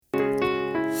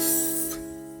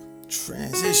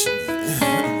Transition.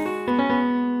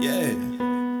 Yeah.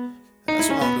 That's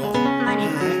what I'm doing. Money.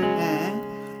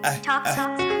 Talk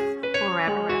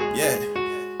Forever. Yeah.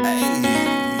 Hey.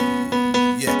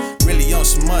 Yeah. Really on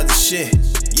some other shit.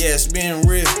 Yeah, it's been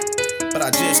real, but I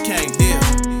just can't deal.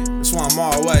 That's why I'm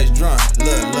always drunk.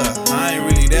 Look, I ain't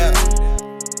really there.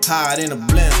 Hide in a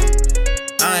blend.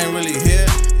 I ain't really here.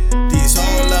 These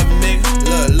whole loving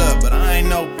niggas. Look, but I ain't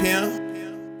no pimp.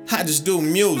 I just do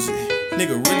music.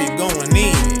 Nigga really going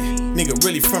in. Nigga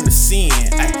really from the scene.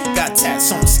 Ay, got tats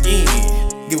on my skin.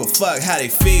 Give a fuck how they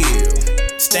feel.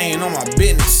 Staying on my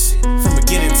business from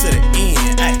beginning to the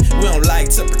end. Ay, we don't like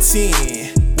to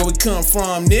pretend. Where we come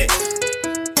from, nigga?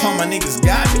 All my niggas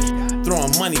got me.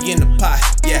 Throwing money in the pot.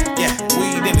 Yeah.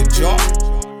 Weed in the jar.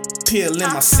 Pill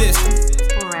in my system.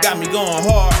 Got me going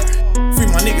hard. Free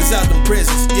my niggas out them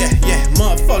prisons. Yeah.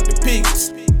 Motherfuck the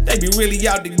pigs. They be really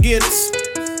out to get us.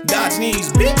 Dodging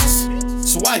these bitches.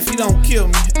 So wifey don't kill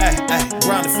me.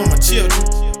 Grinding for my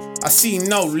children. I see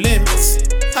no limits.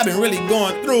 I been really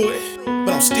going through it,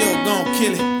 but I'm still gon'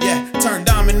 kill it. Yeah, turn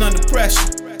diamond under pressure.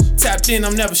 Tapped in,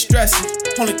 I'm never stressing.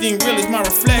 Only thing real is my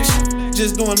reflection.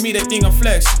 Just doing me, they think I'm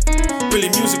flexing. Really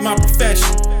music my profession.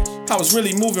 I was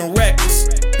really moving reckless.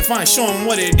 If I ain't showing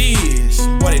what it is,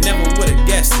 boy, they never would've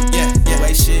guessed it. Yeah. The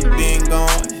way shit been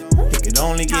going, it could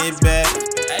only get better.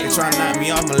 They try to knock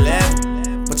me off my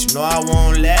level, but you know I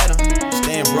won't let them.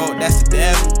 Staying broke, that's the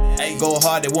devil. Go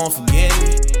hard, they won't forget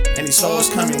me. And these souls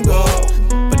come and go,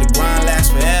 but the grind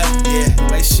lasts forever. Yeah, the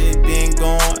way shit been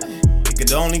going, it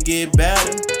could only get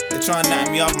better. They try to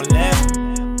knock me off my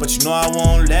level, but you know I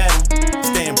won't let them.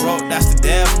 Staying broke, that's the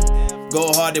devil.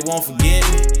 Go hard, they won't forget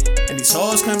me. And these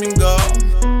souls come and go,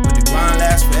 but the grind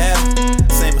lasts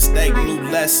forever. Same mistake, new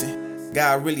lesson.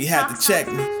 God really had to check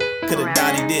me. Could've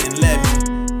died, he didn't let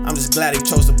me. I'm just glad he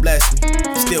chose to bless me.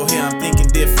 Still here, I'm thinking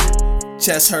different.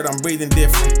 Chest hurt, I'm breathing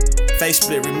different. Face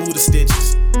split, remove the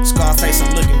stitches. Scarface,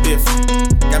 I'm looking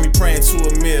different. Got me praying to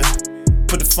a meal.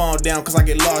 Put the phone down cause I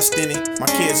get lost in it. My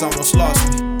kids almost lost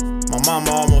me. My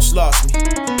mama almost lost me.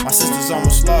 My sisters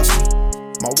almost lost me.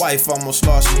 My wife almost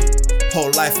lost me.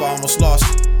 Whole life I almost lost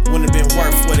me. Wouldn't have been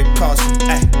worth what it cost me.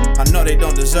 Ay, I know they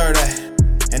don't deserve that,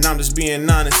 and I'm just being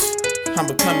honest. I'm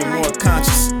becoming more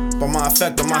conscious by my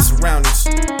effect on my surroundings.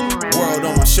 World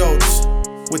on my shoulders,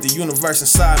 with the universe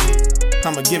inside me.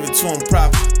 I'ma give it to him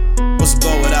proper. What's a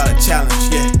goal without a challenge?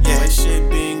 Yeah. That shit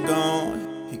been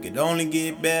going, it could only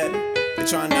get better. They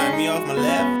try to knock me off my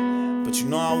level, but you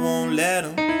know I won't let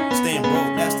them. Staying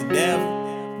broke, that's the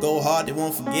devil. Go hard, they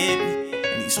won't forget me.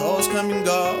 And these hoes come and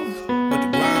go,